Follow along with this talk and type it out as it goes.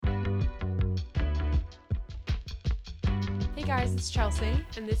Hey guys, it's Chelsea.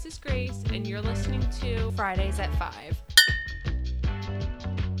 And this is Grace, and you're listening to Fridays at 5.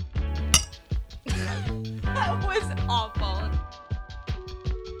 That was awful.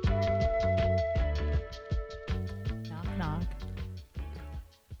 Knock, knock.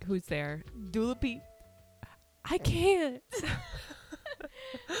 Who's There? Doolapee. I can't.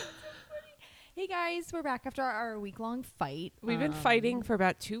 Hey guys, we're back after our week-long fight. We've been fighting for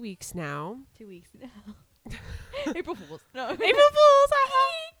about 2 weeks now. 2 weeks now. April Fools. No. April Fools!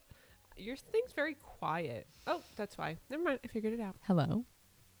 Your thing's very quiet. Oh, that's why. Never mind. I figured it out. Hello.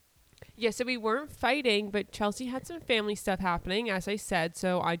 Yeah, so we weren't fighting, but Chelsea had some family stuff happening, as I said.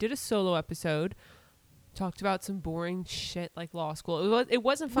 So I did a solo episode. Talked about some boring shit like law school. It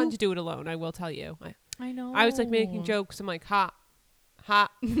wasn't fun to do it alone, I will tell you. I know. I was like making jokes. I'm like, ha,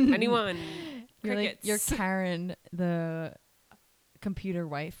 anyone. You're Karen, the computer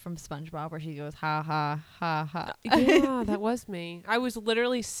wife from SpongeBob, where she goes, ha, ha, ha, ha. Yeah, that was me. I was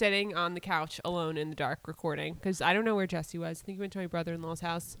literally sitting on the couch alone in the dark recording because I don't know where Jesse was. I think he went to my brother-in-law's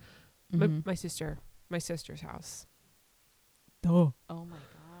house, my sister's house. Oh my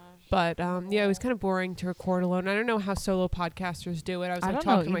gosh. But yeah, it was kind of boring to record alone. I don't know how solo podcasters do it. I was like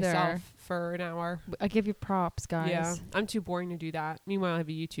talking to myself for an hour. I give you props, guys. Yeah, I'm too boring to do that. Meanwhile, I have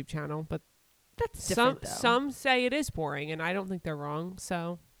a YouTube channel, but that's different, though. Some say it is boring, and I don't think they're wrong.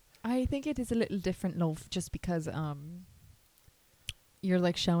 So I think it is a little different, love, just because you're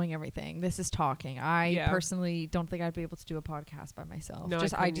like showing everything. This is talking. I personally don't think I'd be able to do a podcast by myself. No,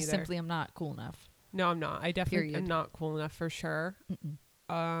 I just simply am not cool enough. No, I'm not. I definitely am not cool enough for sure.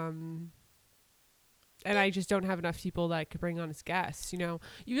 And I just don't have enough people that I could bring on as guests. You know,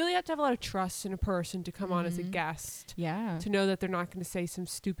 you really have to have a lot of trust in a person to come on as a guest. Yeah. To know that they're not going to say some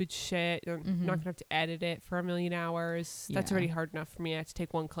stupid shit. You're not going to have to edit it for a million hours. Yeah. That's already hard enough for me. I have to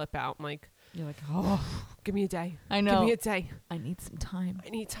take one clip out. I'm like, you're like, oh, give me a day. I know. Give me a day. I need some time.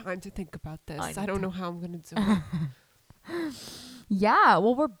 I need time to think about this. I don't know how I'm going to do it. Yeah,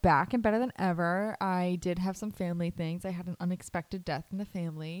 well, we're back and better than ever. I did have some family things. I had an unexpected death in the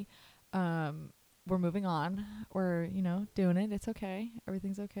family. We're moving on. We're, doing it. It's okay.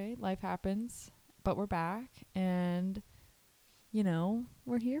 Everything's okay. Life happens. But we're back. And,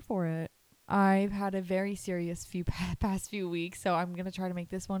 we're here for it. I've had a very serious past few weeks. So I'm going to try to make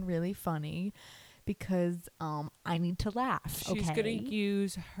this one really funny. Because I need to laugh. She's going to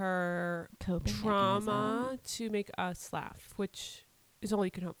use her coping trauma mechanism to make us laugh, which is all you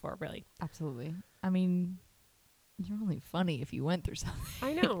can hope for, really. Absolutely. I mean, you're only funny if you went through something.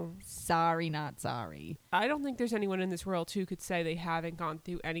 I know. Sorry, not sorry. I don't think there's anyone in this world who could say they haven't gone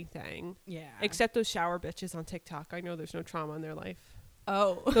through anything. Yeah. Except those shower bitches on TikTok. I know there's no trauma in their life.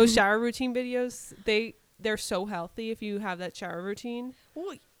 Oh. Those shower routine videos, they're so healthy if you have that shower routine.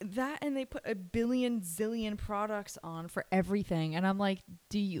 Well, that, and they put a billion zillion products on for everything, and I'm like, what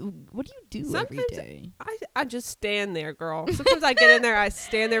do you do Sometimes every day? I just stand there, girl. Sometimes I get in there, I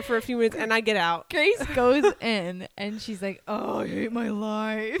stand there for a few minutes, and I get out. Grace goes in, and she's like, oh, I hate my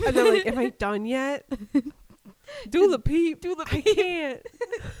life. And they're like, am I done yet? Do the peep. I can't.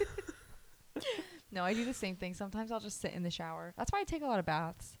 No, I do the same thing. Sometimes I'll just sit in the shower. That's why I take a lot of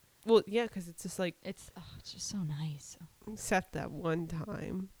baths. Well, yeah, because it's just like... It's just so nice. Except that one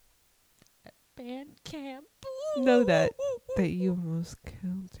time. At band camp. Know that you almost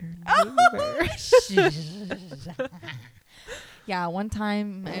killed your neighbor. Yeah, one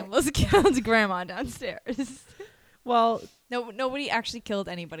time I almost killed grandma downstairs. Well... No, nobody actually killed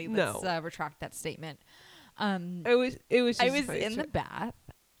anybody. Let's retract that statement. It was just I was in the bath,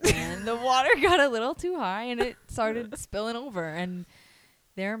 and the water got a little too high, and it started spilling over, and...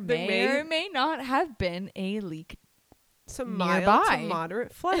 There may or may not have been a leak some nearby. Mild to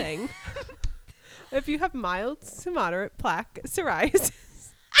moderate flooding. If you have mild to moderate plaque psoriasis,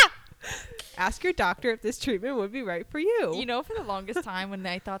 ask your doctor if this treatment would be right for you. For the longest time when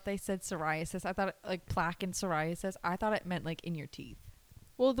I thought they said psoriasis, I thought like plaque and psoriasis, I thought it meant like in your teeth.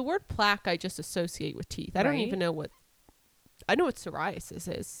 Well, the word plaque I just associate with teeth. I don't even know what... I know what psoriasis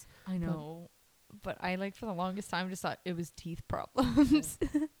is. I know. But I, for the longest time, just thought it was teeth problems.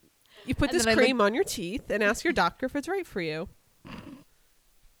 You put this cream on your teeth and ask your doctor if it's right for you.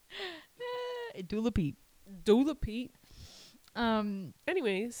 Doolapete.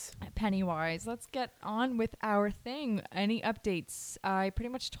 Anyways. Pennywise, let's get on with our thing. Any updates? I pretty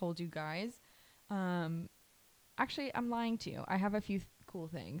much told you guys. Actually, I'm lying to you. I have a few cool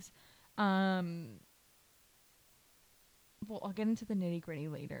things. Well, I'll get into the nitty-gritty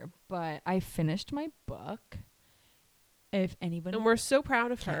later, but I finished my book. If anybody... And we're so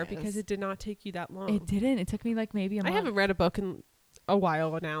proud of her because it did not take you that long. It didn't. It took me maybe a month. I haven't read a book in a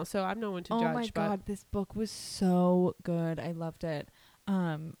while now, so I'm no one to judge. Oh my God, this book was so good. I loved it.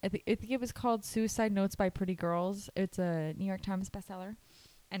 I think it was called Suicide Notes by Pretty Girls. It's a New York Times bestseller,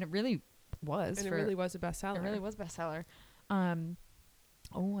 and it really was. And it really was a bestseller. It really was bestseller.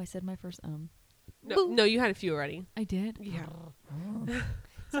 Oh, I said my first No, you had a few already. I did. Yeah.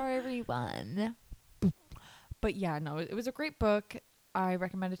 Sorry, everyone. But yeah, no, it was a great book. I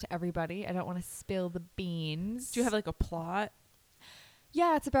recommend it to everybody. I don't want to spill the beans. Do you have like a plot?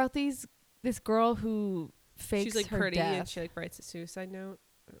 Yeah, it's about this girl who fakes She's like her pretty death. and she like writes a suicide note.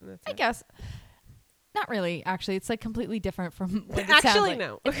 And that's I it. guess. Not really, actually. It's like completely different from what it sounds Actually, like.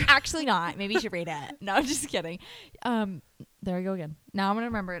 no. It's actually not. Maybe you should read it. No, I'm just kidding. There we go again. Now I'm going to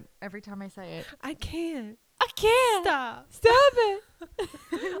remember it every time I say it. I can't. I can't. Stop. Stop it.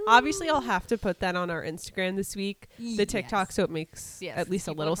 Obviously, I'll have to put that on our Instagram this week, the TikTok, Yes. so it makes Yes, at least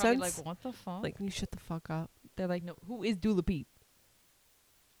a people are little probably sense. Like, what the fuck? Like, you shut the fuck up. They're like, no, who is Dula Peep?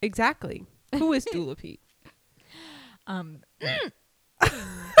 Exactly. Who is Dula Pete?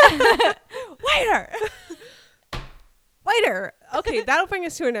 Waiter. Okay, that'll bring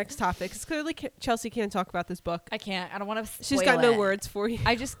us to our next topic. 'Cause clearly, Chelsea can't talk about this book. I can't. I don't want to. She's got no words for you.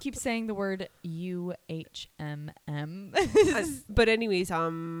 I just keep saying the word UHMM. But anyways,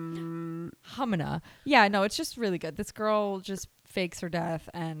 Humana. Yeah, no, it's just really good. This girl just fakes her death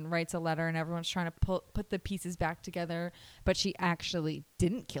and writes a letter, and everyone's trying to put the pieces back together, but she actually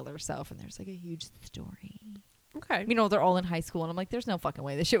didn't kill herself, and there's like a huge story. okay. You know, they're all in high school, and I'm like, there's no fucking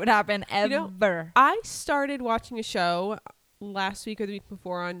way this shit would happen ever. You know, I started watching a show last week or the week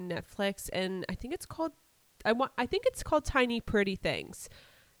before on Netflix, and I think it's called Tiny Pretty Things.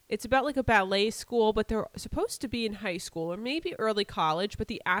 It's about like a ballet school, but they're supposed to be in high school or maybe early college, but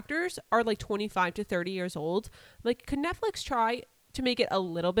the actors are like 25 to 30 years old. Like, could Netflix try to make it a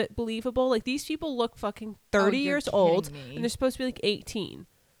little bit believable? Like, these people look fucking 30 years old and they're supposed to be like 18.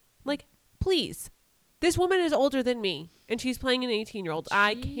 Like, please. This woman is older than me and she's playing an 18-year-old.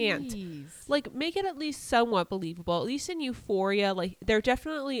 I can't. Like, make it at least somewhat believable. At least in Euphoria, like, they're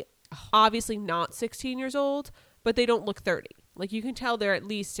definitely obviously not 16 years old, but they don't look 30. Like, you can tell they're at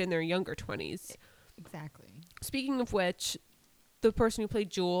least in their younger 20s. Exactly. Speaking of which, the person who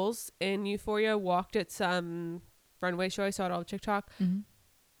played Jules in Euphoria walked at some runway show. I saw it all on TikTok. Mm-hmm.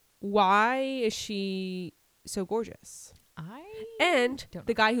 Why is she so gorgeous? And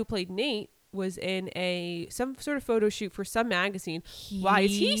the guy who played Nate was in some sort of photo shoot for some magazine. Why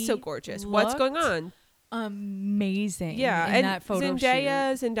is he so gorgeous? What's going on? Amazing. Yeah, in and that photo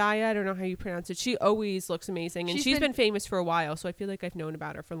Zendaya, I don't know how you pronounce it. She always looks amazing, and she's been famous for a while, so I feel like I've known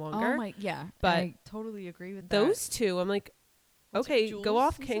about her for longer. Oh my, yeah. But I totally agree with that. those two, I'm like, What's her, okay, Jules, go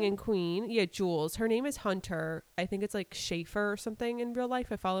off you king said? and queen. Yeah, Jules. Her name is Hunter. I think it's like Schaefer or something in real life.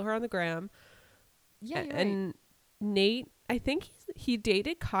 I follow her on the gram. Yeah, you're And Nate, I think he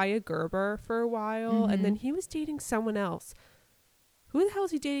dated Kaya Gerber for a while, and then he was dating someone else. Who the hell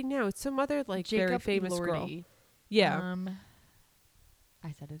is he dating now? It's some other like Jacob very famous Elordi. girl. Yeah.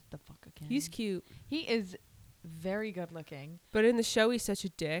 I said it the fuck again. He's cute. He is very good looking. But in the show, he's such a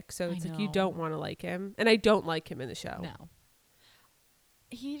dick, so I it's like you know. don't want to like him. And I don't like him in the show. No.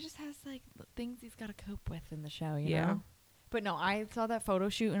 He just has like things he's got to cope with in the show, you Yeah. know? But no, I saw that photo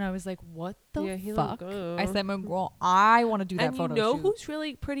shoot and I was like, what the Yeah, he fuck? looked good. I said, my girl, I want to do that And photo you know shoot. who's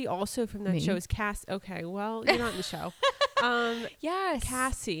really pretty also from that Me. show is Cass. Okay, well, you're not in the show. Yes.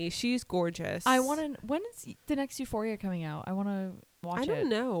 Cassie, she's gorgeous. I want to, when is the next Euphoria coming out? I want to watch it. I don't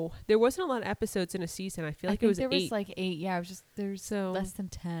know. There wasn't a lot of episodes in a season. I feel like it was there 8. was like 8. Yeah, it was just, there's So- less than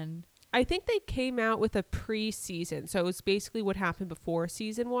 10. I think they came out with a pre-season. So it was basically what happened before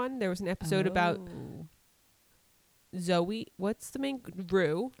season 1. There was an episode about Oh. Zoe. What's the main?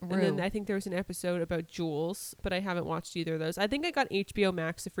 Rue. And then Rue. I think there was an episode about Jules, but I haven't watched either of those. I think I got HBO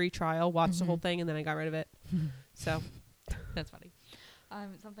Max a free trial, watched the whole thing, and then I got rid of it. So That's funny.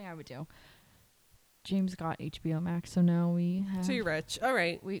 Something I would do. James got HBO Max, so now we have. So you're rich. All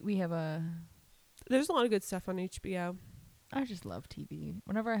right. We have a. There's a lot of good stuff on HBO. I just love TV.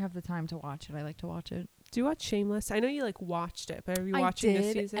 Whenever I have the time to watch it, I like to watch it. Do you watch Shameless? I know you like watched it, but are you I watching did,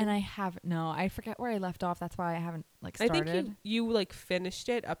 this season? and I haven't. No, I forget where I left off. That's why I haven't like I started. think you like finished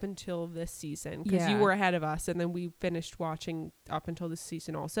it up until this season because you Yeah. were ahead of us, and then we finished watching up until this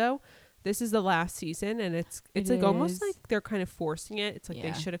season also. This is the last season, and it's It like almost is. like they're kind of forcing it. It's like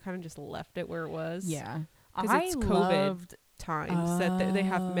Yeah. they should have kind of just left it where it was. Yeah, 'Cause I it's COVID. loved, Times that they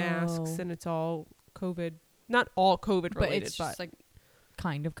have masks Oh. and it's all COVID, not all COVID but related, it's just like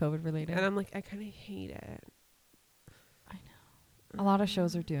kind of COVID related. and I'm like, I kind of hate it. A lot of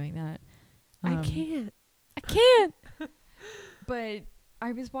shows are doing that. I can't. I can't. But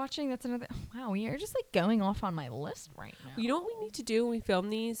I was watching. That's another. Wow, we are just like going off on my list right now. You know what we need to do when we film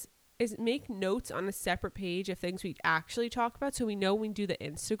these is make notes on a separate page of things we actually talk about, so we know when we do the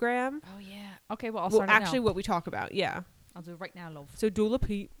Instagram. Oh yeah. Okay. Well, I'll Well, start it actually, now. what we talk about. Yeah. I'll do it right now, love. So Dula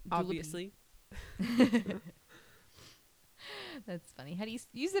Pete, Dula obviously. That's funny. How do you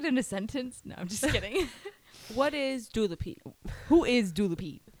use it in a sentence? No, I'm just kidding. What is Dula Pete? Who is Dula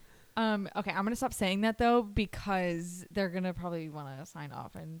Pete? Okay, I'm gonna stop saying that though because they're gonna probably want to sign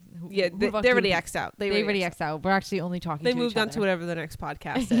off and Yeah, who they the fuck already Dula X'd out. They already X'd out. We're actually only talking. They to moved each on other. to whatever the next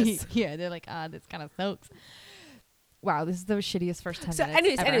podcast is. Yeah, they're like, this kind of sucks. Wow, this is the shittiest first 10 So,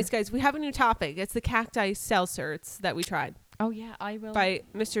 minutes. anyways, guys, we have a new topic. It's the cacti seltzers that we tried Oh yeah, I will. by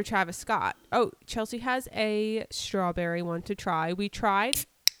Mr. Travis Scott. Oh, Chelsea has a strawberry one to try. We tried.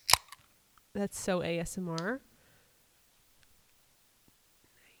 That's so ASMR.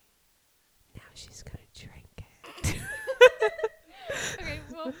 Now she's gonna drink it. Okay,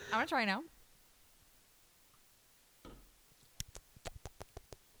 well, I'm gonna try now.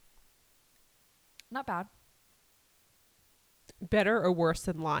 Not bad. Better or worse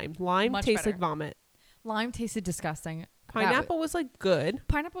than lime? Lime Much tastes better. like vomit. Lime tasted disgusting. Pineapple was like good.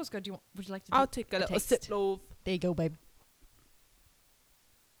 Pineapple is good. Would you like to? I'll take a little taste? sip, love. There you go, babe.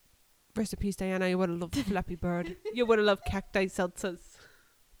 Rest in peace, Diana. You would have loved Flappy Bird. You would have loved cacti seltzers.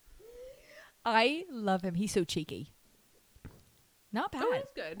 I love him. He's so cheeky. Not bad. Oh,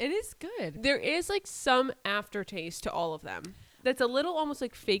 it's good. It is good. There is like some aftertaste to all of them. That's a little almost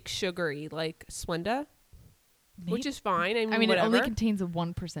like fake sugary, like Splenda, which is fine. I mean, it whatever. only contains a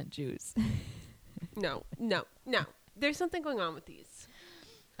 1% juice. No. There's something going on with these.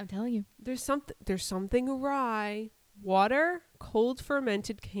 I'm telling you. There's something awry. Water, cold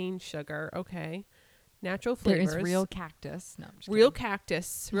fermented cane sugar. Okay, natural flavors. There is real cactus. No, I'm just real kidding.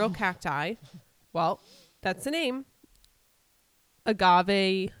 cactus, real cacti. Well, that's the name.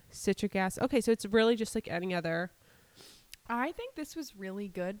 Agave, citric acid. Okay, so it's really just like any other. I think this was really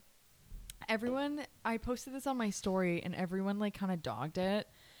good. I posted this on my story and everyone like kind of dogged it.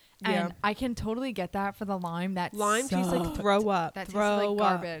 Yeah. And I can totally get that for the lime. That Lime tastes like throw up. That tastes throw like up.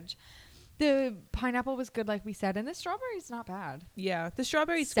 garbage. The pineapple was good, like we said, and the strawberry is not bad. Yeah, the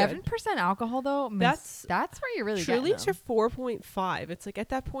strawberry's 7% good. alcohol though. That's where you really Truly, get it's 4.5. It's like at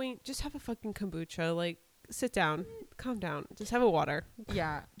that point, just have a fucking kombucha. Like, sit down, calm down, just have a water.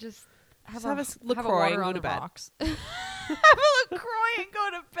 Yeah, just have Have a have LaCroix a water and go on to the bed. rocks. Have a LaCroix and go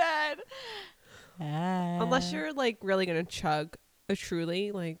to bed. Unless you're like really gonna chug a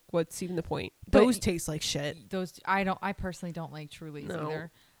Truly, like what's even the point? But Those taste like shit. I personally don't like Trulies No.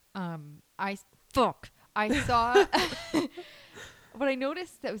 either. I saw what I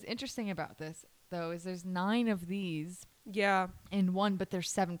noticed that was interesting about this though is there's 9 of these Yeah, in one, but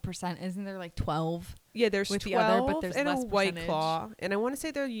there's 7%. Isn't there like 12? yeah. There's With the 12 other, but there's and a less White percentage. Claw, and I want to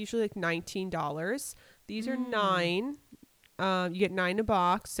say they're usually like $19. These are 9. You get 9 a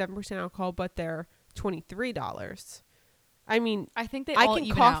box, 7% alcohol, but they're $23. I mean, I think they I all can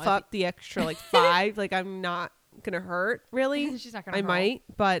even cough out up the extra like 5. Like I'm not gonna hurt really. She's not gonna. I hurl. might,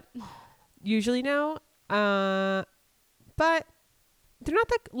 but usually no. But they're not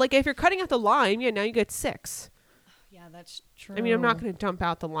that like if you're cutting out the lime, yeah, now you get 6. Yeah, that's true. I mean, I'm not gonna dump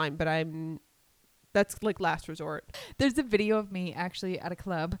out the lime, but that's like last resort. There's a video of me actually at a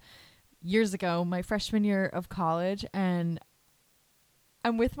club years ago, my freshman year of college, and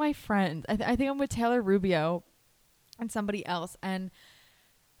I'm with my friends. I think I'm with Taylor Rubio and somebody else, and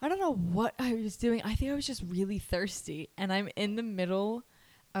I don't know what I was doing. I think I was just really thirsty, and I'm in the middle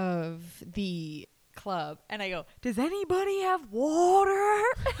of the club, and I go, "Does anybody have water?"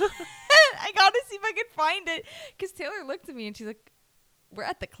 I gotta see if I can find it, because Taylor looked at me and she's like, "We're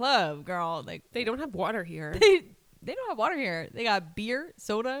at the club, girl. Like They don't have water here. they don't have water here. They got beer,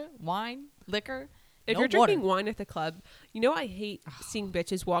 soda, wine, liquor." If No you're drinking water. wine at the club, you know I hate seeing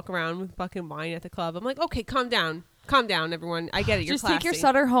bitches walk around with fucking wine at the club. I'm like, okay, calm down, everyone. I get it. You're Just take your classy.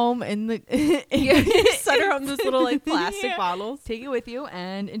 Sutter home in the Yeah, Sutter on those little like plastic Yeah. bottles. Take it with you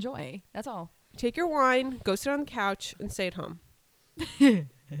and enjoy. That's all. Take your wine, go sit on the couch, and stay at home.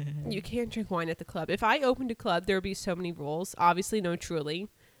 You can't drink wine at the club. If I opened a club, there would be so many rules. Obviously, no Truly,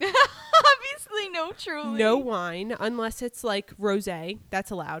 Obviously, no Truly. no wine unless it's like rosé. That's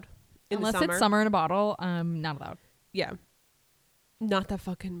allowed in Unless the summer. it's summer in a bottle, not allowed. Yeah, not that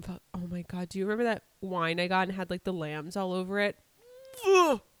fucking. Oh my god! Do you remember that wine I got and had like the lambs all over it?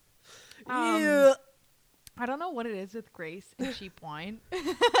 Ugh. Yeah. I don't know what it is with Grace and cheap wine.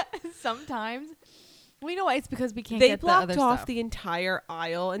 Sometimes. We know why. It's because we can't They get the blocked other off stuff. the entire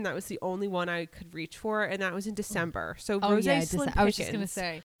aisle, and that was the only one I could reach for, and that was in December. So Oh, rosé yeah, slim I was just going to pickings.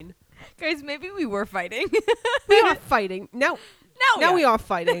 say. Guys, maybe we were fighting. We are fighting. No, Now we are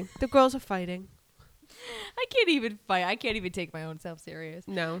fighting. The girls are fighting. I can't even fight. I can't even take my own self serious.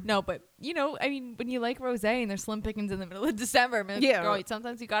 No. No, but I mean, when you like rosé and there's slim pickings in the middle of December, man, Yeah. girl,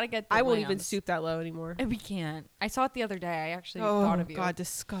 sometimes you gotta get. The I won't even lambs. stoop that low anymore. And we can't. I saw it the other day. I actually thought of you. God,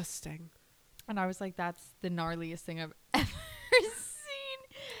 disgusting. And I was like, that's the gnarliest thing I've ever seen.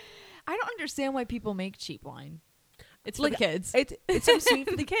 I don't understand why people make cheap wine. It's for the kids. It's some sweet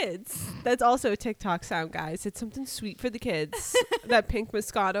for the kids. That's also a TikTok sound, guys. It's something sweet for the kids. That pink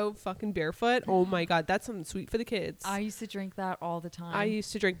Moscato fucking barefoot. Oh my God, that's something sweet for the kids. I used to drink that all the time. I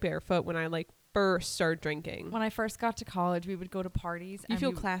used to drink barefoot when I first started drinking. When I first got to college, we would go to parties. You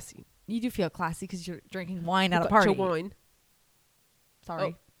feel classy. You do feel classy because you're drinking wine at a Got party. your wine.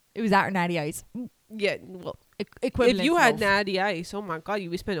 Sorry. It was at Natty Ice. Yeah, well, Equivalent. if you had Natty Ice, oh my God, you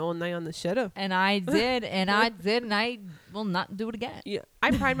would spend all night on the shitter. And I did, and I will not do it again. Yeah,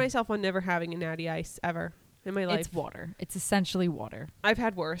 I pride myself on never having a Natty Ice ever in my life. It's water. It's essentially water. I've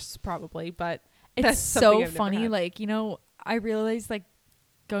had worse, probably, but It's that's so something I've never funny. had. Like, I realized like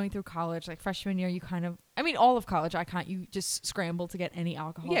going through college, like freshman year, all of college, you just scramble to get any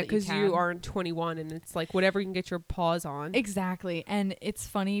alcohol. Yeah, because because you aren't 21 and it's like whatever you can get your paws on. Exactly. And it's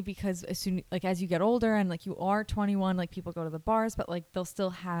funny because as you get older and like you are 21, like people go to the bars, but like they'll still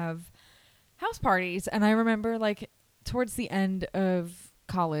have house parties. And I remember like towards the end of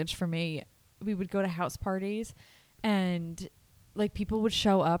college for me, we would go to house parties and like people would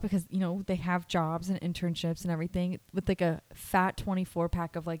show up because they have jobs and internships and everything with like a fat 24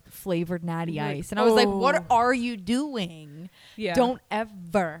 pack of like flavored Natty Ice, and I was like, what are you doing? Yeah. Don't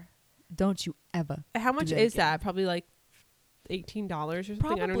you ever. How much do that is again. that? Probably like $18 or something.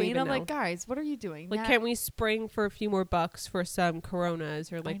 Probably. I don't even And I'm know. like, guys, what are you doing? Like, can't we spring for a few more bucks for some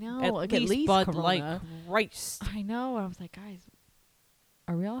Coronas or like know, at, like, least Bud Corona. Light? Christ. I know. I was like, guys,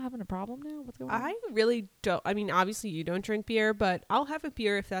 are we all having a problem now? What's going on? I really don't. I mean, obviously you don't drink beer, but I'll have a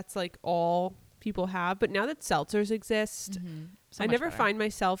beer if that's like all people have. But now that seltzers exist, So I much never better. find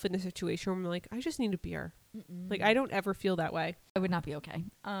myself in a situation where I'm like, I just need a beer. Like, I don't ever feel that way. I would not be okay.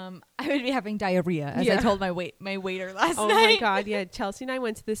 I would be having diarrhea, as Yeah. I told my waiter last Oh night. my God. Yeah. Chelsea and I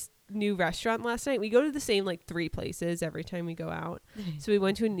went to this new restaurant last night. We go to the same like 3 places every time we go out. So we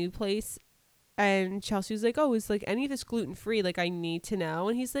went to a new place and Chelsea was like, oh, is like any of this gluten free? Like, I need to know.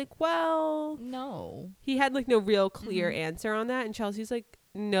 And he's like, well, No. he had like no real clear answer on that. And Chelsea's like,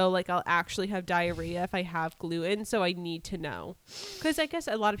 no, like I'll actually have diarrhea if I have gluten. So I need to know. Because I guess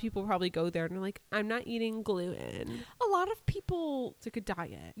a lot of people probably go there and are like, I'm not eating gluten. A lot of people, It's like a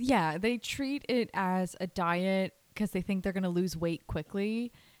diet. yeah, they treat it as a diet because they think they're going to lose weight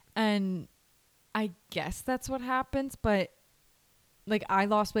quickly. And I guess that's what happens. But like I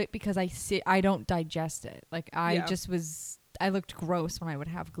lost weight because I don't digest it. Like I I looked gross when I would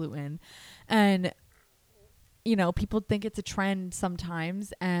have gluten. And people think it's a trend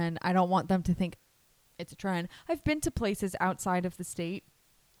sometimes, and I don't want them to think it's a trend. I've been to places outside of the state,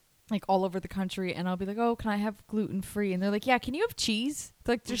 like all over the country, and I'll be like, oh, can I have gluten-free? And they're like, yeah, can you have cheese?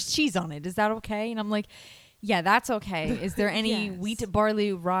 They're like, there's cheese on it. Is that okay? And I'm like, yeah, that's okay. Is there any Yes. wheat,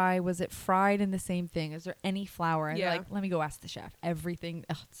 barley, rye? Was it fried in the same thing? Is there any flour? And they're Yeah. like, let me go ask the chef. Everything.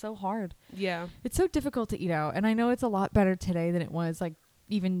 Ugh, it's so hard. Yeah. It's so difficult to eat out. And I know it's a lot better today than it was like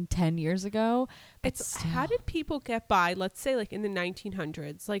even 10 years ago. But It's how did people get by, let's say like in the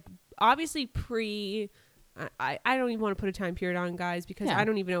 1900s, like obviously I don't even want to put a time period on, guys, because Yeah. I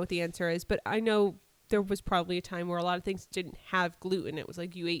don't even know what the answer is, but I know there was probably a time where a lot of things didn't have gluten. It was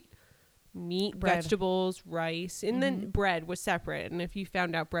like you ate meat, Bread. vegetables, rice, and then bread was separate, and if you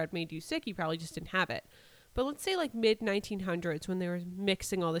found out bread made you sick, you probably just didn't have it. But let's say like mid 1900s when they were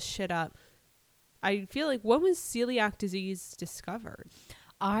mixing all this shit up, I feel like, when was celiac disease discovered?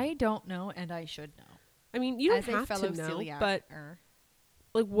 I don't know, and I should know. I mean, you don't As a have fellow to know, celiac, but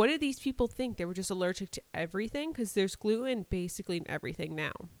like, what did these people think? They were just allergic to everything? Because there's gluten basically in everything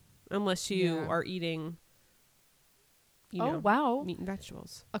now, unless you Yeah. are eating, oh, wow. meat and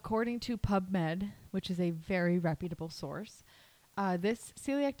vegetables. According to PubMed, which is a very reputable source, this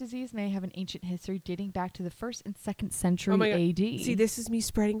celiac disease may have an ancient history dating back to the 1st and 2nd century Oh my God. AD. See, this is me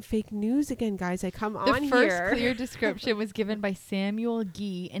spreading fake news again, guys. I come the on first here. clear description was given by Samuel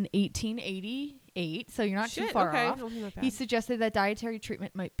Gee in 1888, so you're not too Shit, far okay. off. Oh, not bad. He suggested that dietary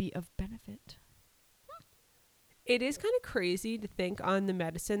treatment might be of benefit. It is kind of crazy to think on the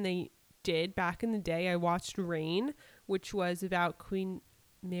medicine they did back in the day. I watched Reign, which was about Queen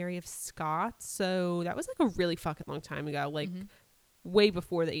Mary of Scots. So that was like a really fucking long time ago, like way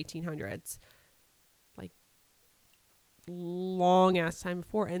before the 1800s. Like long ass time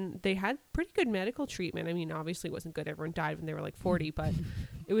before. And they had pretty good medical treatment. I mean, obviously it wasn't good. Everyone died when they were like 40, but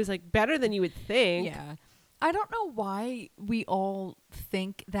it was like better than you would think. Yeah. I don't know why we all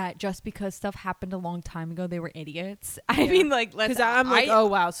think that just because stuff happened a long time ago, they were idiots. I Yeah. mean, like, Because I'm like, oh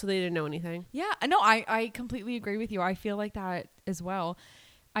wow, so they didn't know anything. yeah, no, I completely agree with you. I feel like that as well.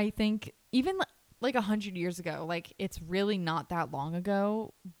 I think even like 100 years ago, like it's really not that long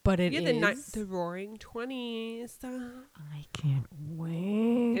ago, but it is. The Roaring 20s. I can't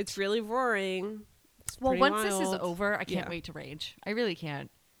wait. It's really roaring. It's Well, pretty once this is wild. over, I can't Yeah. wait to rage. I really can't.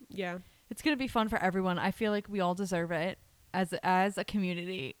 Yeah. It's gonna be fun for everyone. I feel like we all deserve it as a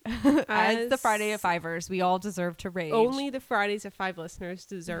community, as the Friday of Fivers. We all deserve to rage. Only the Fridays at 5 listeners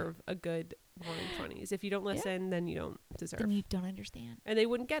deserve a good Roaring 20s. If you don't listen, then you don't deserve. then you don't understand. And they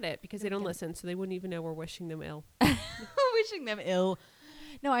wouldn't get it because they Don't don't get listen, so they wouldn't even know we're wishing them ill. Wishing them ill.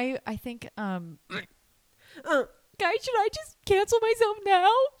 No, I think Uh, guys, should I just cancel myself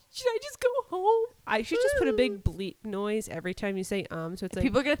now? Should I just go home? I should just put a big bleep noise every time you say so it's like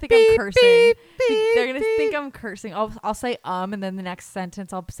People are gonna think beep, I'm cursing. beep, beep, They're gonna think beep. I'm cursing. I'll say and then the next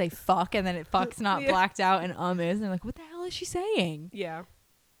sentence I'll say fuck, and then it fuck's not Yeah. blacked out and is, and they're like, what the hell is she saying? Yeah.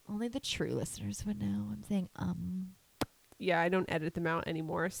 Only the true listeners would know. I'm saying Yeah, I don't edit them out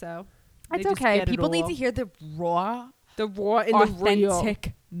anymore, so they It's just okay. get it People need all. to hear the raw, The raw and the real.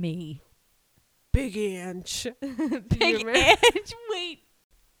 authentic me. Big Ange. Big remember? Ange. Wait.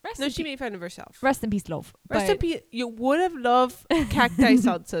 Rest No, in she peace. made fun of herself. Rest in peace, love. Rest in peace. You would have loved cacti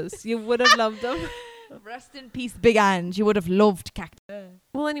salsas. You would have loved them. Rest in peace, Big Ange. You would have loved cactus.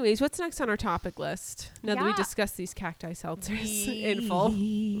 Well, anyways, what's next on our topic list? Now that we Yeah. discussed these cacti seltzers in full.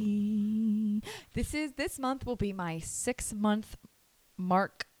 This month will be my 6-month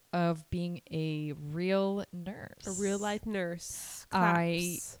mark of being a real nurse. A real life nurse.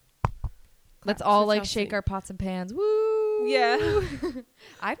 I- Claps. Let's Claps all for like Chelsea. shake our pots and pans. Woo! Yeah.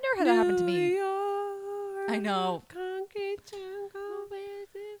 I've never had that happen to me. New York, I know. concrete jungle.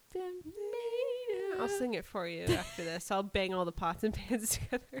 I'll sing it for you after this. I'll bang all the pots and pans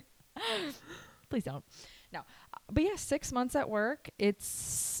together. Please don't. No. But yeah, 6 months at work.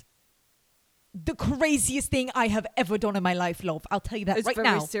 It's the craziest thing I have ever done in my life, love. I'll tell you that It's right very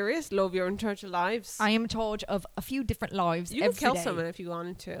now. serious. Love, you're in charge of lives. I am in charge of a few different lives. You can every kill day. someone if you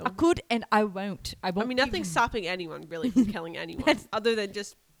wanted to. I could, and I won't. I I won't. mean, give nothing's you stopping anyone really from killing anyone, other than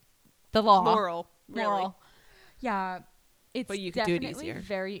just the law. moral. Really. Moral. Yeah, it's But you could do it definitely easier.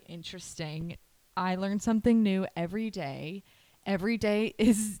 very interesting. I learn something new every day. Every day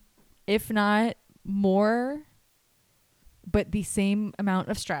is, if not more, but the same amount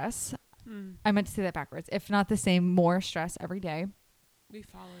of stress. Mm. I meant to say that backwards. If not the same, more stress every day. We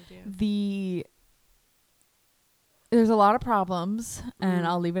followed you. There's a lot of problems, and Mm.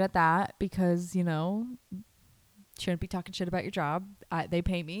 I'll leave it at that because, shouldn't be talking shit about your job. They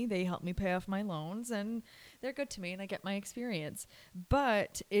pay me. They help me pay off my loans, and they're good to me, and I get my experience.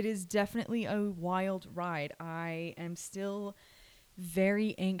 But it is definitely a wild ride. I am still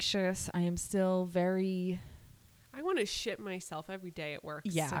very anxious. I am still very... I want to shit myself every day at work.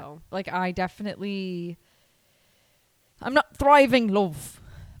 Yeah. So. Like, I'm not thriving, love.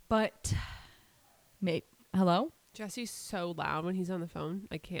 But, mate, hello? Jesse's so loud when he's on the phone.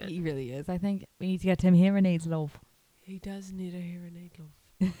 I can't. He really is. I think we need to get him hearing aids, love. He does need a hearing aid.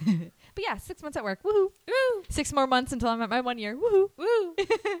 Love. But yeah, 6 months at work. Woohoo. Woo! 6 more months until I'm at my 1 year. Woohoo. Woo!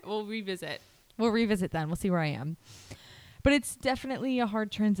 We'll revisit. We'll revisit then. We'll see where I am. But it's definitely a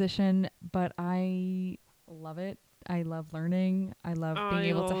hard transition, but I love it. I love learning. I love being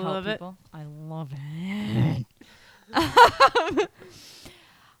able to help love it. people. I love it.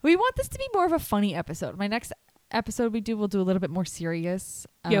 We want this to be more of a funny episode. My next episode we'll do a little bit more serious.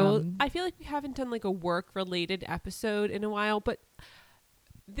 Yeah, well, I feel like we haven't done like a work-related episode in a while, but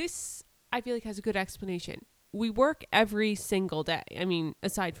this I feel like has a good explanation. We work every single day. I mean,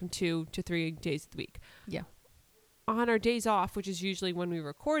 aside from 2 to 3 days of the week. Yeah. On our days off, which is usually when we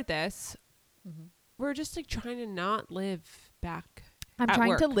record this, Mhm. we're just like trying to not live back. I'm at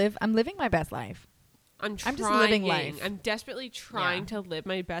trying to work. live. I'm living my best life. I'm just living trying. life. I'm desperately trying to live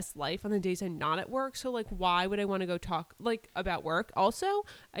my best life on the days I'm not at work. So like, why would I want to go talk like about work? Also,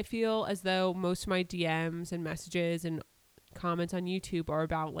 I feel as though most of my DMs and messages and comments on YouTube are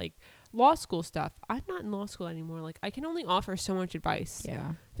about like law school stuff. I'm not in law school anymore. Like I can only offer so much advice.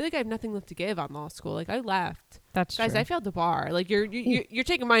 Yeah. I feel like I have nothing left to give on law school. Like I left. That's Guys, true. I failed the bar. Like you're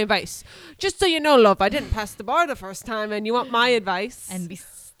taking my advice. Just so you know, love, I didn't pass the bar the first time and you want my advice. and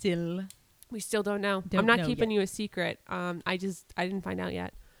We still don't know. Don't I'm not know keeping you a secret. I didn't find out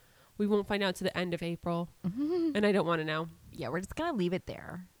yet. We won't find out to the end of April, and I don't want to know. Yeah, we're just gonna leave it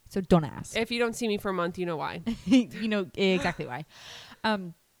there. So don't ask. If you don't see me for a month, you know why. You know exactly why.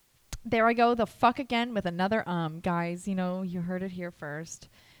 There I go, the fuck again with another guys. You heard it here first.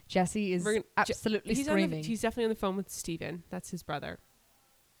 Jesse is We're gonna- absolutely he's screaming. he's definitely on the phone with Steven. That's his brother.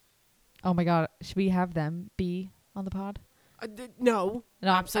 Oh my god, should we have them be on the pod? No, No,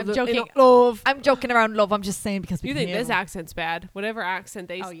 absolutely I'm joking. not. Love. I'm joking around, love. I'm just saying because we You can think hear this them. accent's bad? Whatever accent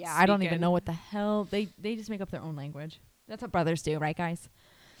they. Oh yeah, I speak don't even in. know what the hell they just make up their own language. That's what brothers do, right, guys?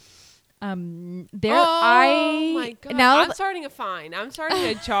 There. Oh my god! now I'm starting a fine. I'm starting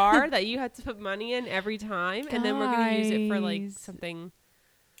a jar that you had to put money in every time, and then we're gonna use it for like Guys. something.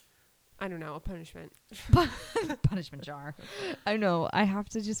 I don't know, a punishment. punishment jar. I know. I have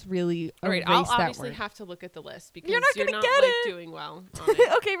to just really All right, erase I'll that obviously word. have to look at the list because You're not gonna not get like it. doing well on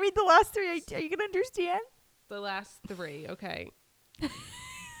it. Okay, read the last three. Are you gonna understand? The last three, okay.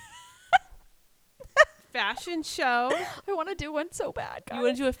 Fashion show. I want to do one so bad, guys. You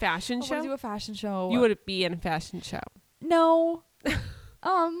want to do a fashion I want show? to do a fashion show. You would be in a fashion show. No.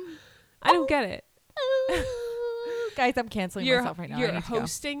 I don't get it. Guys, I'm canceling myself right now. You're I need to go.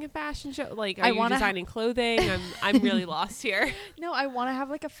 hosting a fashion show. Like, are I you wanna designing clothing? I'm really lost here. No, I want to have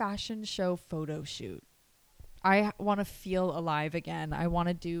like a fashion show photo shoot. I want to feel alive again. I want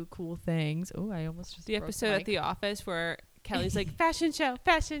to do cool things. Oh, I almost just The broke episode mic. at the office where Kelly's like, fashion show,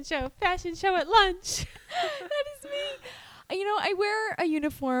 fashion show, fashion show at lunch. That is me. You know, I wear a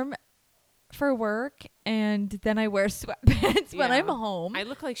uniform for work and then I wear sweatpants when Yeah. I'm home. I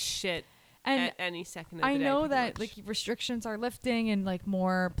look like shit and at any second of the I day. know pretty that much. like restrictions are lifting and like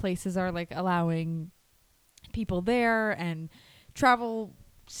more places are like allowing people there and travel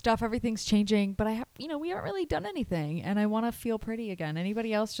stuff, everything's changing, but we haven't really done anything and I want to feel pretty again.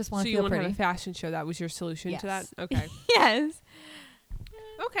 Anybody else just want So to you feel want to have pretty? a fashion show? That was your solution to that? Yes. Okay. Yes.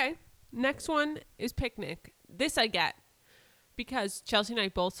 Okay. Next one is picnic. This I get because Chelsea and I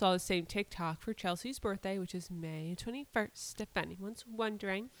both saw the same TikTok for Chelsea's birthday, which is May 21st, if anyone's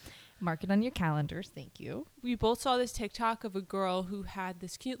wondering. Mark it on your calendars. Thank you. We both saw this TikTok of a girl who had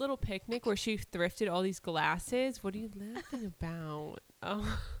this cute little picnic where she thrifted all these glasses. What are you laughing about?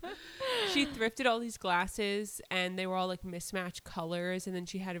 Oh, she thrifted all these glasses and they were all like mismatched colors. And then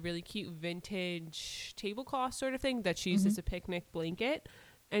she had a really cute vintage tablecloth sort of thing that she used as a picnic blanket.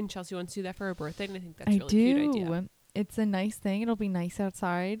 And Chelsea wants to do that for her birthday. And I think that's a really cute idea. It's a nice thing. It'll be nice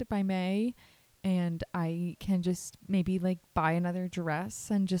outside by May. And I can just maybe like buy another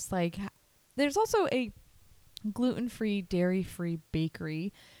dress and just like there's also a gluten-free, dairy-free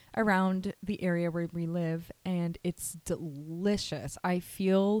bakery around the area where we live and it's delicious. I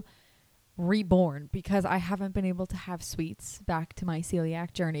feel reborn because I haven't been able to have sweets back to my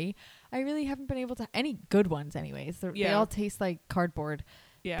celiac journey. I really haven't been able to any good ones anyways. They Yeah. all taste like cardboard.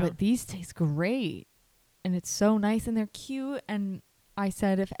 Yeah. But these taste great. And it's so nice and they're cute. And I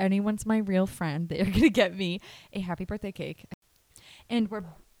said, if anyone's my real friend, they're going to get me a happy birthday cake. And we're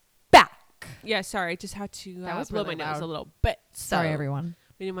back. Yeah, sorry. I just had to That was blow really my nose loud. a little bit. Sorry, So everyone.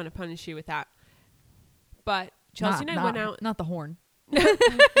 We didn't want to punish you with that. But Chelsea and I went out. Not the horn.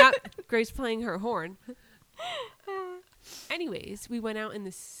 Not Grace playing her horn. Anyways, we went out in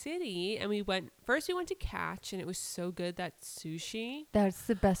the city and we went to Catch and it was so good. That sushi That's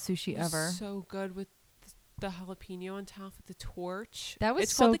the best sushi was ever. so good with the jalapeno on top with the torch. That was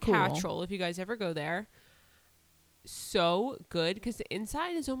it's called so the cool. Catrol if you guys ever go there. So good because the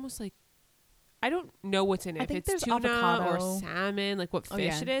inside is almost like I don't know what's in it. I If think it's there's tuna avocado. or salmon, like what Oh,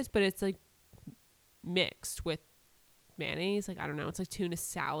 fish yeah. it is, but it's like mixed with mayonnaise. Like I don't know, it's like tuna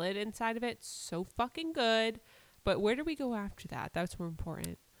salad inside of it. So fucking good. But where did we go after that? That's more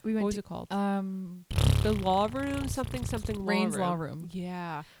important. We What went was to it called? the Law Room, something Rain's Law Room.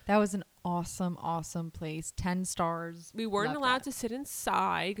 Yeah. That was an awesome place. 10 stars. We weren't Love allowed that. to sit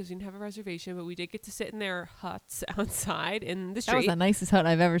inside because we didn't have a reservation, but we did get to sit in their huts outside in the That was street. the nicest hut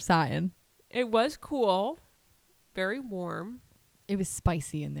I've ever sat in. It was cool. Very warm. It was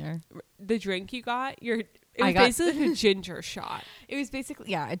spicy in there. The drink you got, it I was got- basically like a ginger shot. It was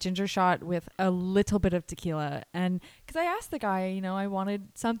basically, a ginger shot with a little bit of tequila. And because I asked the guy, I wanted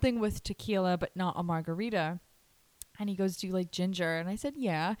something with tequila, but not a margarita. And he goes, do you like ginger? And I said,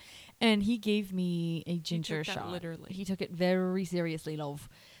 yeah. And he gave me a ginger took that shot. literally. He took it very seriously, love.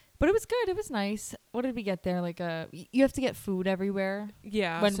 But it was good. It was nice. What did we get there? You have to get food everywhere.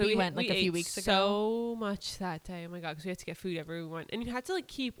 Yeah. When so we went, like, a few ate weeks ago. so much that day. Oh my God. Because we had to get food everywhere we went. And you had to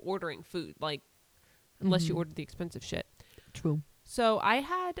keep ordering food, unless you Mhm. ordered the expensive shit. True. So I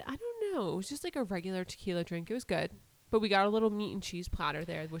don't know. It was just like a regular tequila drink. It was good. But we got a little meat and cheese platter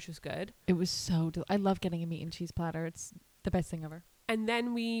there, which was good. It was so I love getting a meat and cheese platter. It's the best thing ever. And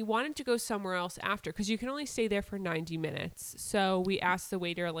then we wanted to go somewhere else after because you can only stay there for 90 minutes. So we asked the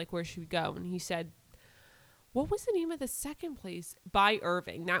waiter, where should we go? And he said, What was the name of the second place? By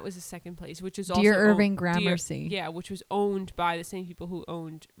Irving. That was the second place, which is Dear also Irving Gramercy. Yeah, which was owned by the same people who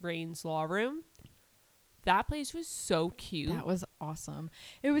owned Rain's Law Room. That place was so cute. That was awesome.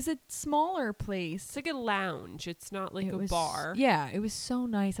 It was a smaller place. It's like a lounge. It's not like It a was, bar. Yeah, it was so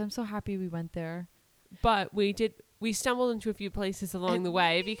nice. I'm so happy we went there. But we stumbled into a few places along the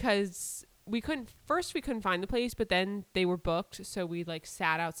way because we couldn't find the place, but then they were booked, so we like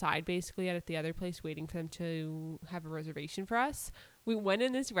sat outside basically at the other place waiting for them to have a reservation for us. We went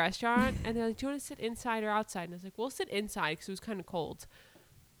in this restaurant and they're like, do you want to sit inside or outside? And I was like, we'll sit inside because it was kind of cold.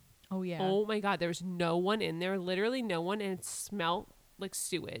 Oh yeah. Oh my god, there was no one in there, literally no one, and it smelled like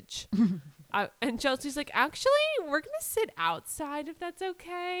sewage. And Chelsea's like, actually, we're gonna sit outside if that's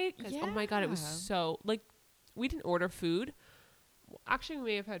okay. Because oh my god, it was so like, we didn't order food. Actually, we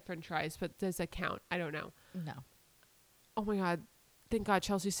may have had French fries, but does that count? I don't know. No. Oh my god, thank God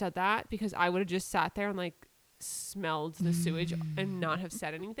Chelsea said that, because I would have just sat there and like smelled the sewage and not have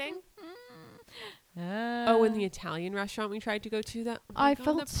said anything. Oh, in the Italian restaurant we tried to go to, that I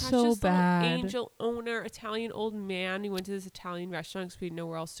felt so bad. Angel owner, Italian old man. We went to this Italian restaurant because we had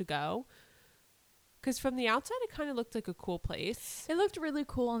nowhere else to go. Because from the outside, it kind of looked like a cool place. It looked really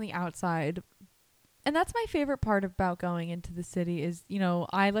cool on the outside. And that's my favorite part about going into the city is, you know,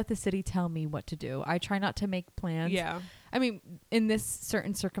 I let the city tell me what to do. I try not to make plans. Yeah. I mean, in this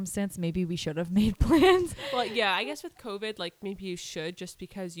certain circumstance, maybe we should have made plans. Well, yeah, I guess with COVID, like maybe you should, just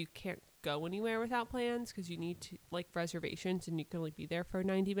because you can't go anywhere without plans because you need to like reservations and you can only be there for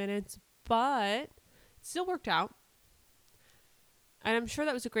 90 minutes. But it still worked out. And I'm sure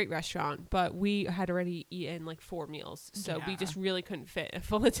that was a great restaurant, but we had already eaten like 4 meals. So we just really couldn't fit a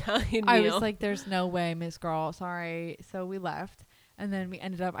full Italian meal. I was like, there's no way, Miss Girl. Sorry. So we left. And then we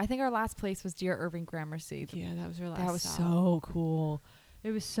ended up, I think our last place was Dear Irving Gramercy. Yeah, that was our last That was stop. so cool.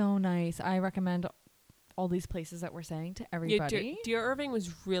 It was so nice. I recommend all these places that we're saying to everybody. Yeah, Dear Irving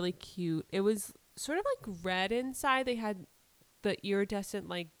was really cute. It was sort of like red inside. They had the iridescent,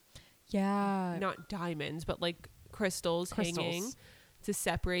 like, not diamonds, but like crystals hanging to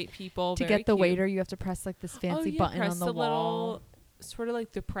separate people. To Very get the cute. waiter, you have to press like this fancy button press on the wall. little, sort of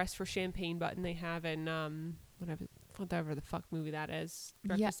like the press for champagne button they have in whatever the fuck movie that is,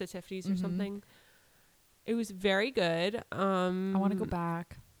 Breakfast at Tiffany's or something. It was very good. I want to go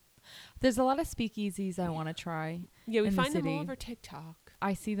back. There's a lot of speakeasies I want to try. Yeah, we in find the them all city. over TikTok.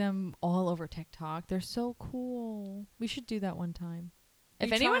 I see them all over TikTok. They're so cool. We should do that one time.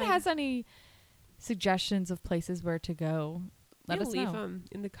 If anyone has any suggestions of places where to go, let us leave know. them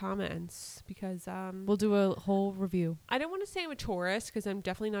in the comments, because we'll do a whole review. I don't want to say I'm a tourist, because I'm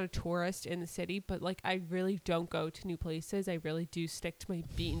definitely not a tourist in the city, but like I really don't go to new places. I really do stick to my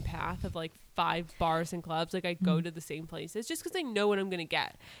beaten path of like 5 bars and clubs. Like I go to the same places just because I know what I'm gonna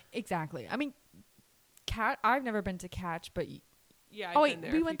get. Exactly. I mean, I've never been to Catch, but yeah.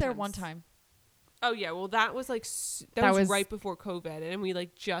 We went there one time. Oh yeah, well that was like that was right before COVID, and we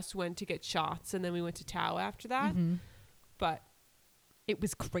like just went to get shots, and then we went to Tao after that. But it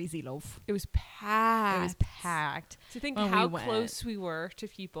was crazy, love. It was packed. It was packed. To think how close we were to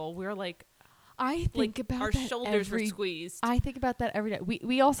people. We were like, I think about our that shoulders were squeezed. I think about that every day.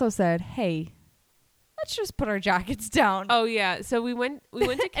 We also said, hey, let's just put our jackets down. Oh yeah, so we went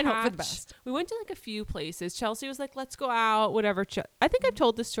to and hope for the Catch. best. We went to like a few places. Chelsea was like, let's go out, whatever. I think I've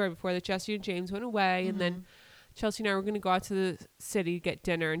told this story before, that Jesse and James went away, and then Chelsea and I were going to go out to the city to get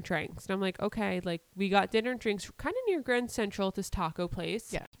dinner and drinks. And I'm like, okay, like we got dinner and drinks kind of near Grand Central at this taco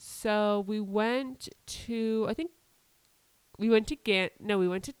place. Yeah. So we went to, we went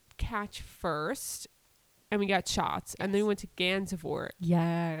to Catch first, and we got shots, and then we went to Gansevoort.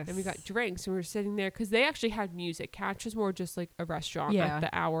 Yes. And we got drinks, and we were sitting there because they actually had music. Catch was more just like a restaurant Yeah. at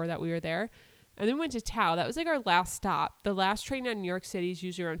the hour that we were there. And then we went to Tao. That was like our last stop. The last train out of New York City is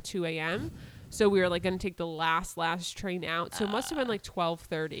usually around 2 a.m. So we were like going to take the last train out. So it must have been like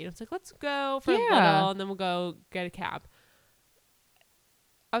 12:30. And it's like, let's go for a little, and then we'll go get a cab.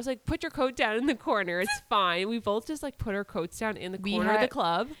 I was like, put your coat down in the corner. It's fine. We both just like put our coats down in the corner of the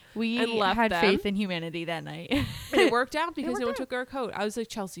club. We and left had them. faith in humanity that night. And it worked out because no one took our coat. I was like,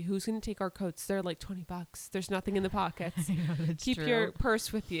 Chelsea, who's going to take our coats? They're like $20. There's nothing in the pockets. Keep your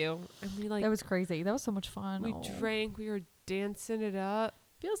purse with you. And we like, that was crazy. That was so much fun. We drank. We were dancing it up.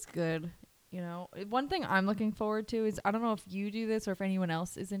 Feels good. You know, one thing I'm looking forward to is, I don't know if you do this or if anyone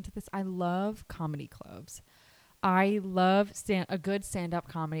else is into this, I love comedy clubs. I love a good stand-up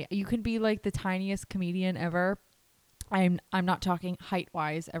comedy. You can be like the tiniest comedian ever. I'm not talking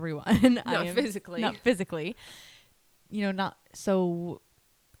height-wise, everyone. Not physically. Not physically. You know, not so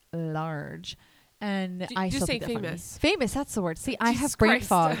large. And I just still say think they're famous. Funny. Famous, that's the word. See, I Jesus have brain Christ.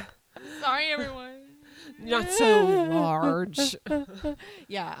 fog. Sorry, everyone. Not so large.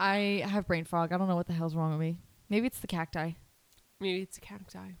 Yeah, I have brain fog. I don't know what the hell's wrong with me. Maybe it's the cacti. Maybe it's a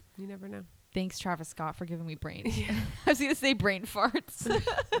cacti. You never know. Thanks, Travis Scott, for giving me brain. Yeah. I was going to say brain farts.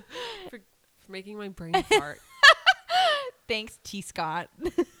 For making my brain fart. Thanks, T. Scott.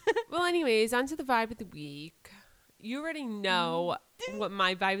 Well, anyways, on to the vibe of the week. You already know what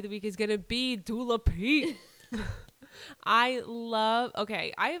my vibe of the week is going to be. Dula Peep. I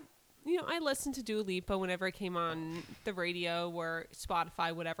listened to Dua Lipa whenever it came on the radio or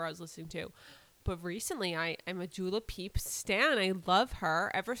Spotify, whatever I was listening to. But recently, I am a Dula Peep stan. I love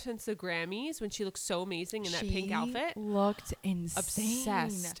her ever since the Grammys when she looked so amazing in that pink outfit. Looked insane.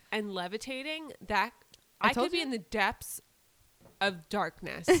 Obsessed and levitating. That I I told could be you. in the depths of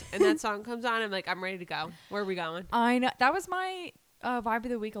darkness, and that song comes on. I'm like, I'm ready to go. Where are we going? I know. That was my vibe of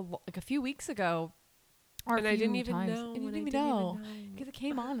the week like a few weeks ago. Or And a I few didn't even times. know. And you and didn't I even know. know. Because it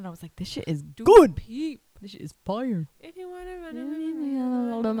came on and I was like, this shit is Dula good. Peep. This shit is fire. If you want to run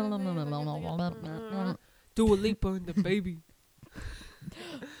Dua Lipa and the baby.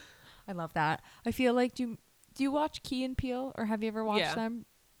 I love that. I feel like, do you watch Key and Peele, or have you ever watched Yeah. them?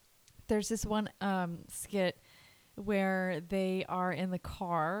 There's this one skit where they are in the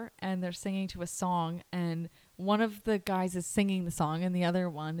car and they're singing to a song, and one of the guys is singing the song and the other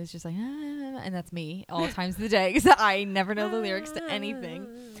one is just like, and that's me all times of the day because I never know the lyrics to anything.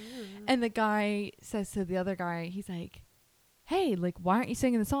 And the guy says to the other guy, he's like, hey, like, why aren't you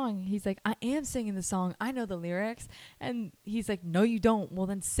singing the song? He's like, I am singing the song. I know the lyrics. And he's like, no, you don't. Well,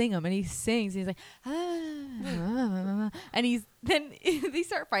 then sing them. And he sings. And he's like, and then they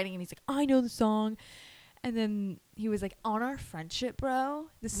start fighting. And he's like, I know the song. And then he was like, on our friendship, bro,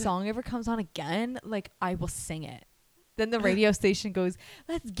 the song ever comes on again, like, I will sing it. Then the radio station goes,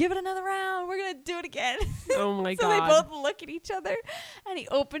 let's give it another round. We're going to do it again. Oh my So God. they both look at each other, and he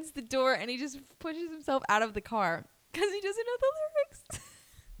opens the door and he just pushes himself out of the car because he doesn't know the lyrics.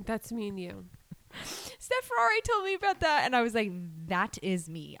 That's me and you. Steph Ferrari told me about that, and I was like, that is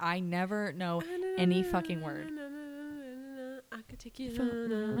me. I never know any fucking word. I could take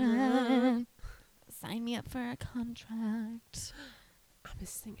you. Sign me up for a contract. I'm a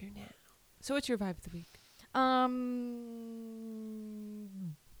singer now. So what's your vibe of the week?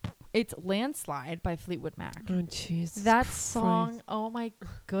 It's Landslide by Fleetwood Mac. Oh, Jesus. That song, oh my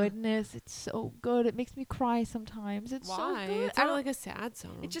goodness, it's so good. It makes me cry sometimes. It's Why? so good. It's not like a sad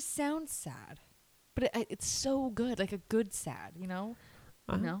song. It just sounds sad, but it's so good, like a good sad. You know,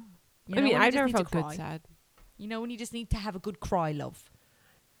 Uh-huh. you know. I mean, when you I just never need to felt good cry. sad. You know, when you just need to have a good cry, love.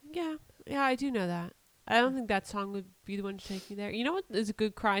 Yeah, I do know that. I don't think that song would be the one to take me there. You know what is a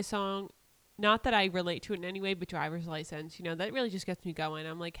good cry song? Not that I relate to it in any way, but Driver's License. You know, that really just gets me going.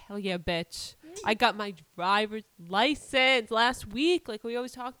 I'm like, hell yeah, bitch. I got my driver's license last week, like we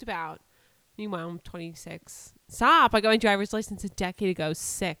always talked about. Meanwhile, I'm 26. Stop. I got my driver's license a decade ago.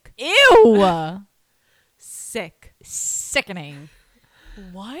 Sick. Ew. Sick. Sickening.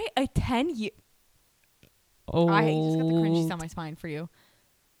 What? A 10-year? Oh. I just got the cringes on my spine for you.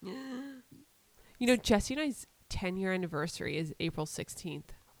 You know, Jesse and I's 10-year anniversary is April 16th.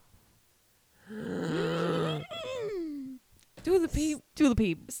 Do the peep. Dula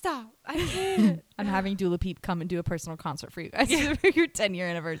Peep. Stop. I can't. I'm having Dula Peep come and do a personal concert for you guys for your 10-year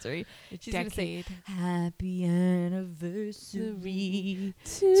anniversary. She's going to say, Decade. happy anniversary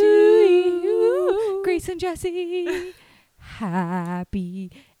To you. Grace and Jesse.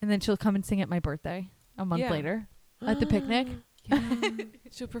 Happy. And then she'll come and sing at my birthday a month Yeah. later at the picnic. Yeah.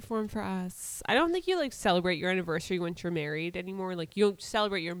 She'll perform for us. I don't think you like celebrate your anniversary once you're married anymore. Like you don't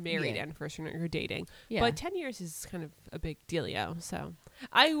celebrate your married Yeah. anniversary when you're dating. Yeah. But 10 years is kind of a big dealio. So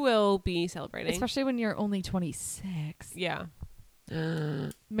I will be celebrating. Especially when you're only 26. Yeah.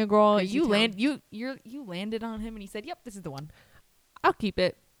 McGraw, Crazy you town. you landed on him and he said, "Yep, this is the one. I'll keep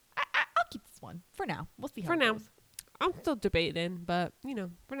it. I'll keep this one for now. We'll see how For it now. goes." I'm still debating, but you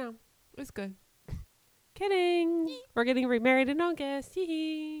know, for now, it's good. Kidding. We're getting remarried in August.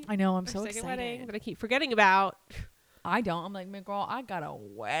 Yee. I know. I'm Our so second excited. wedding that I keep forgetting about. I don't. I'm like, McGraw, I got a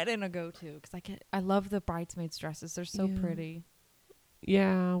wedding to go to because I love the bridesmaids dresses. They're so Yeah. pretty.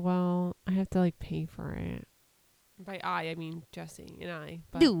 Yeah, well, I have to like pay for it. By I mean Jesse and I.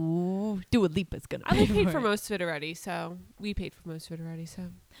 But Dua Lipa's gonna. I like pay paid for for it. most of it already, so we paid for most of it already. So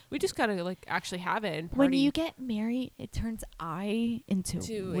we just gotta like actually have it and party. When you get married, it turns I into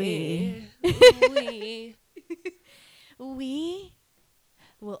to we. we. We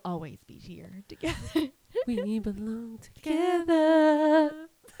will always be here together. We belong together.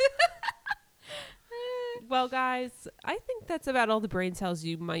 Well, guys, I think that's about all the brain cells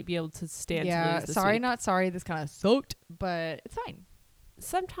you might be able to stand to Yeah, lose this sorry, week. not sorry. This kind of sucked, but it's fine.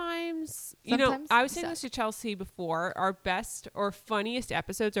 Sometimes, Sometimes I was you saying suck. this to Chelsea before. Our best or funniest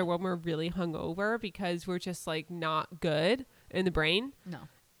episodes are when we're really hungover because we're just like not good in the brain. No.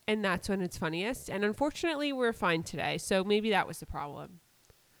 And that's when it's funniest. And unfortunately, we're fine today. So maybe that was the problem.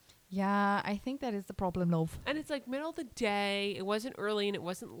 Yeah, I think that is the problem, love. And it's like middle of the day. It wasn't early and it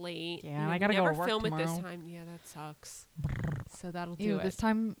wasn't late. Yeah, and I gotta go never to work film it this tomorrow. time. Yeah, that sucks. So that'll do Ew, it. this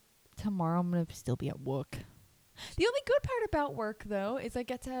time tomorrow I'm gonna still be at work. The only good part about work though is I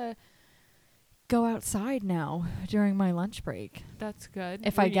get to go outside now during my lunch break. That's good.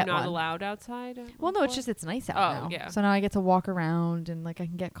 If Were I you get not one. allowed outside. Well, no, it's just it's nice out Oh, now. yeah. So now I get to walk around and like I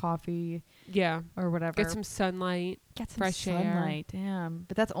can get coffee yeah. or whatever. Get some sunlight. Get some fresh air. sunlight. Damn.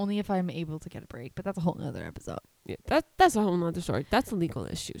 But that's only if I'm able to get a break. But that's a whole nother episode. Yeah, that's a whole nother story. That's a legal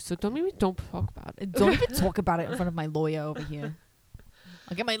issue. So don't talk about it. Don't even talk about it in front of my lawyer over here.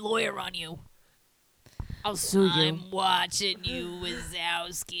 I'll get my lawyer on you. I'll sue you. I'm watching you,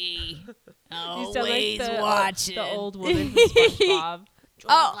 Wazowski. You Always sound like watching. the old woman from SpongeBob.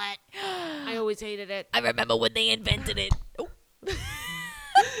 Chocolate. I always hated it. I remember when they invented it.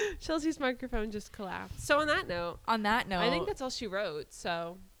 Chelsea's microphone just collapsed. So on that note, On that note, I think that's all she wrote.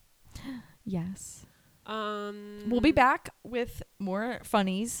 So yes. We'll We'll be back with more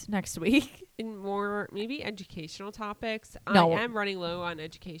funnies next week. in more maybe educational topics. No. I am running low on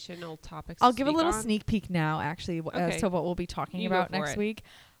educational topics. I'll to give a speak little on. sneak peek now, actually, as Okay. to what we'll be talking You go about for next it. week.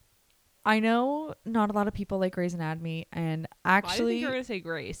 I know not a lot of people like Grey's Anatomy, and Well, I didn't think actually, you were gonna say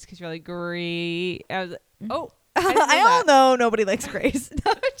Grace because you're like great. I was like, oh, I know all know nobody likes Grace.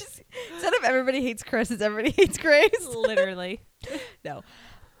 No, just instead of everybody hates Chris, it's everybody hates Grace. literally. No.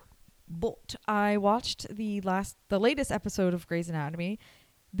 But I watched the latest episode of Grey's Anatomy.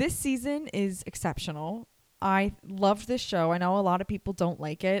 This season is exceptional. I loved this show. I know a lot of people don't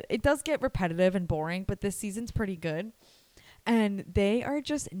like it. It does get repetitive and boring, but this season's pretty good. And they are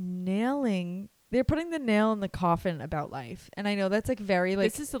just they're putting the nail in the coffin about life. And I know that's like very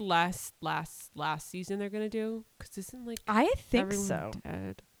like, This is the last season they're gonna do because isn't like I think everyone so.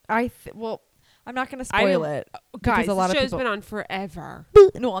 dead? Well, I'm not going to I spoil don't- it. Guys, Because a lot the of show's people been on forever.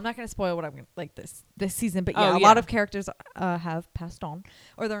 No, I'm not going to spoil what I'm gonna, like this season, but yeah, Oh, a lot yeah. of characters have passed on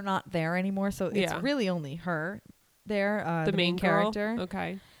or they're not there anymore, so it's Yeah. really only her there, The main girl? character,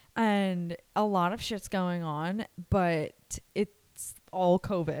 Okay. and a lot of shit's going on, but it's all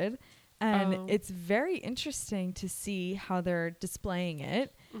COVID, and Oh. it's very interesting to see how they're displaying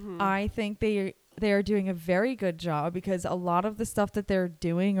it. Mhm. I think they are doing a very good job because a lot of the stuff that they're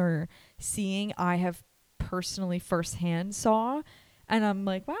doing or seeing, I have personally firsthand saw, and I'm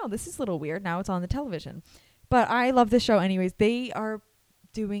like, wow, this is a little weird. Now it's on the television, but I love this show anyways. They are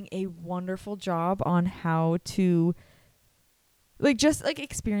doing a wonderful job on how to like just like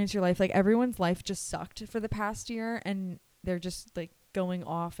experience your life. Like everyone's life just sucked for the past year, and they're just like going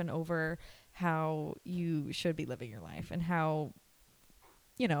off and over how you should be living your life and how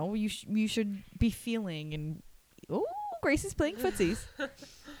you should be feeling. And Grace is playing footsies.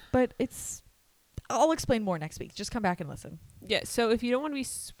 But I'll explain more next week. Just come back and listen. Yeah. So if you don't want to be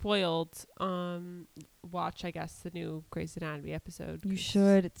spoiled, watch I guess the new Grey's Anatomy episode. You 'cause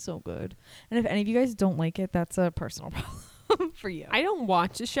should. It's so good. And if any of you guys don't like it, that's a personal problem for you. I don't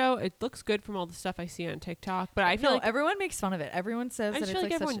watch the show. It looks good from all the stuff I see on TikTok, but I feel like everyone makes fun of it. Everyone says I that just it's feel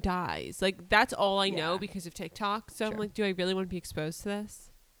like like everyone such dies. Like that's all I know Yeah. because of TikTok. So I'm Sure. like, do I really want to be exposed to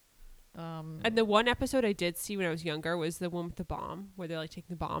this? And And the one episode I did see when I was younger was the one with the bomb, where they're like taking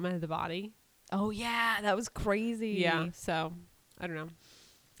the bomb out of the body. oh yeah, that was crazy. Yeah. So I don't know.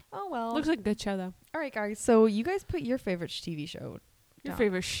 Oh well. Looks like a good show though. All right, guys. So you guys put your favorite TV show. Your down.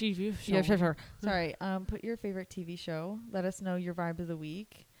 favorite TV show? Yeah, sure. Sorry. Put your favorite TV show. Let us know your vibe of the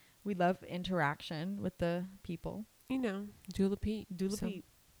week. We love interaction with the people. You know, Dula Pete. Dula So- Pete.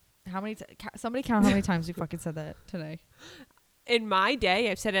 How many? Somebody count how many times we fucking said that today. In my day,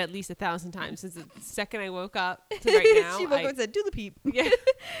 I've said it at least 1,000 times since the second I woke up to right now. she woke up and said, "Dula Peep." Yeah,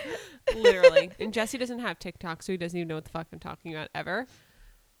 literally. And Jesse doesn't have TikTok, so he doesn't even know what the fuck I'm talking about ever.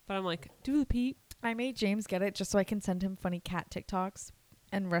 But I'm like, Dula Pete. I made James get it just so I can send him funny cat TikToks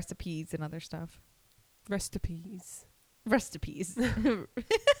and recipes and other stuff. Recipes. Recipes. That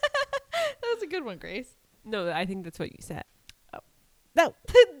was a good one, Grace. No, I think that's what you said. No.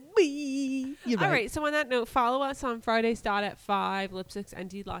 You're All right. So on that note, follow us on Fridays.at5, Lipsticks,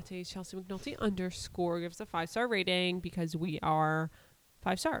 ND Lattes, Chelsea McNulty _. Give us a 5-star rating because we are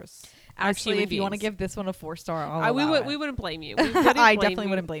 5 stars. as Actually, human if you want to beings. give this one a 4-star, we wouldn't blame you. We wouldn't I blame definitely you.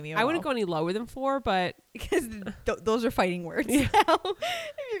 wouldn't blame you. I wouldn't go any lower than 4, but because those are fighting words. Yeah. Now,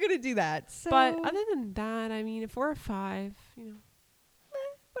 if you're gonna do that, so but other than that, I mean, if we're a 5, you know,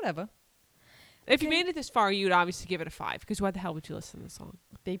 whatever. If you made it this far, you'd obviously give it a 5 because why the hell would you listen to the song?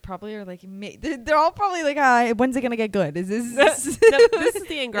 They probably are like, they're all probably like, when's it gonna get good? Is this? No, this is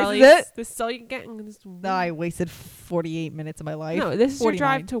the end, girlies. it? This is all you can get. No, I wasted 48 minutes of my life. No, this is your 49.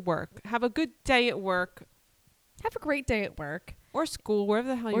 drive to work. Have a good day at work Have a great day at work or school, wherever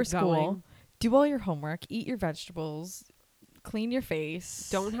the hell or you're school. going. Do all your homework. Eat your vegetables. Clean your face.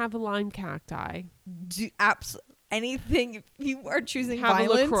 Don't have a lime cacti. do anything. If you are choosing Have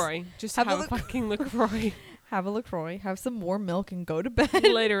violence, a LaCroix. Just have have, a a fucking LaCroix. have a LaCroix. Have some warm milk and go to bed.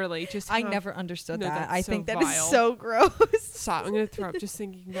 Literally, just. I have- never understood No, that. that's I so think that is vile. so gross. Stop! I'm gonna throw up just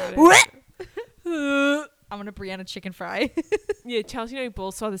thinking about What? it. I'm gonna Brianna chicken fry. Yeah, Chelsea and I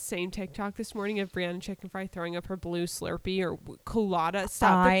both saw the same TikTok this morning of Brianna Chicken Fry throwing up her blue Slurpee or colada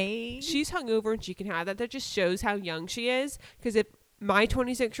stuff. She's hungover and she can have that. That just shows how young she is. Because if my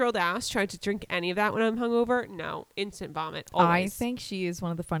 26-year-old ass tried to drink any of that when I'm hungover, no, instant vomit. I Always. think she is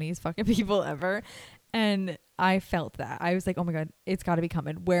one of the funniest fucking people ever, and I felt that. I was like, oh my god, it's got to be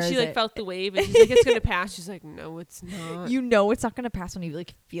coming. Where she is like it? felt the wave and she's like, it's gonna pass. She's like, no, it's not. You know it's not gonna pass when you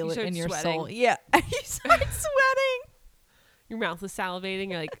like feel You it start in your sweating. soul. Yeah, you start sweating. Your mouth is salivating.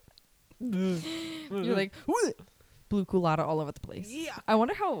 You're like, You're like blue colada all over the place. yeah. I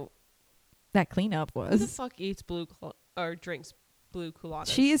wonder how that cleanup Who the was. fuck eats or drinks blue coladas?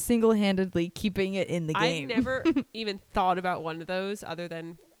 She is single-handedly keeping it in the I game. never even thought about one of those other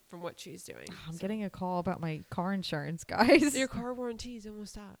than from what she's doing. I'm So- getting a call about my car insurance, guys. Your car warranty is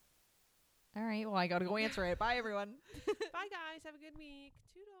almost up. All right, well, I gotta go answer it. Bye, everyone. Bye, guys. Have a good week.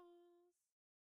 Toodles.